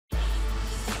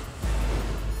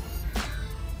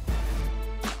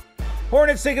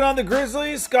Hornets taking on the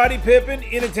Grizzlies. Scottie Pippen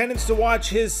in attendance to watch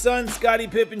his son, Scottie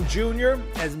Pippen Jr.,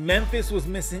 as Memphis was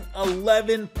missing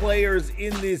 11 players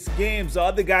in this game. So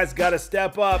other guys got to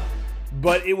step up.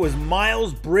 But it was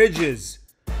Miles Bridges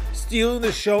stealing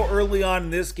the show early on in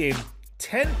this game.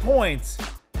 10 points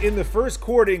in the first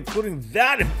quarter, including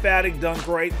that emphatic dunk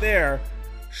right there.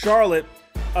 Charlotte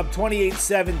up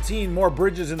 28-17. More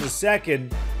Bridges in the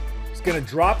second. It's going to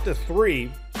drop to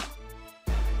 3.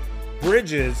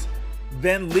 Bridges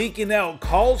then leaking out,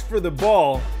 calls for the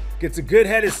ball, gets a good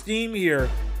head of steam here.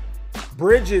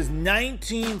 Bridges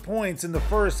 19 points in the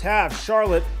first half.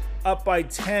 Charlotte up by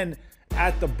 10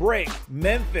 at the break.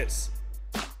 Memphis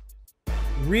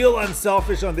real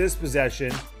unselfish on this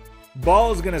possession.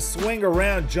 Ball is going to swing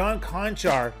around. John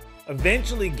Conchar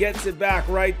eventually gets it back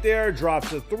right there,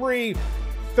 drops a 3.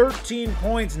 13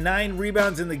 points, 9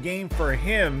 rebounds in the game for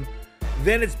him.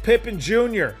 Then it's Pippen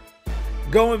Jr.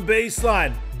 going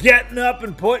baseline, getting up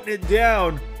and putting it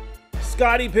down.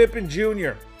 Scottie Pippen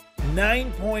Jr.,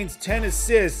 9 points, 10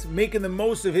 assists, making the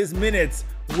most of his minutes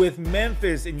with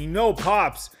Memphis. And you know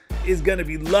Pops is going to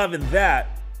be loving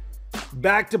that.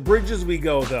 Back to Bridges we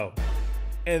go, though.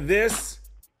 And this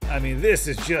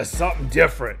is just something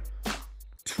different.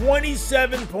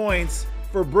 27 points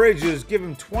for Bridges. Give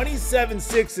him 27,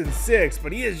 6, and 6.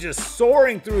 But he is just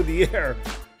soaring through the air.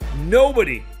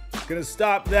 Nobody going to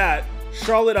stop that.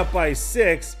 Charlotte up by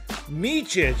 6.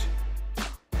 Micic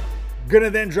gonna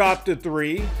then drop to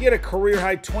 3. He had a career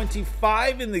high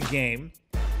 25 in the game.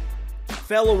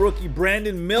 Fellow rookie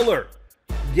Brandon Miller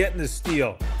getting the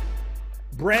steal.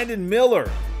 Brandon Miller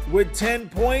with 10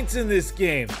 points in this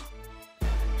game.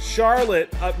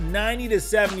 Charlotte up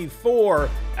 90-74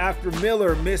 after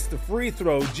Miller missed the free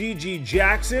throw. G.G.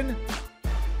 Jackson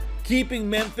keeping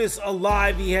Memphis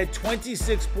alive. He had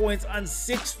 26 points on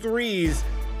 6 threes.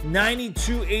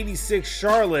 92-86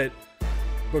 Charlotte,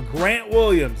 but Grant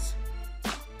Williams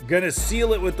gonna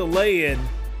seal it with the lay-in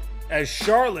as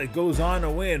Charlotte goes on to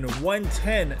win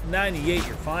 110-98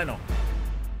 your final.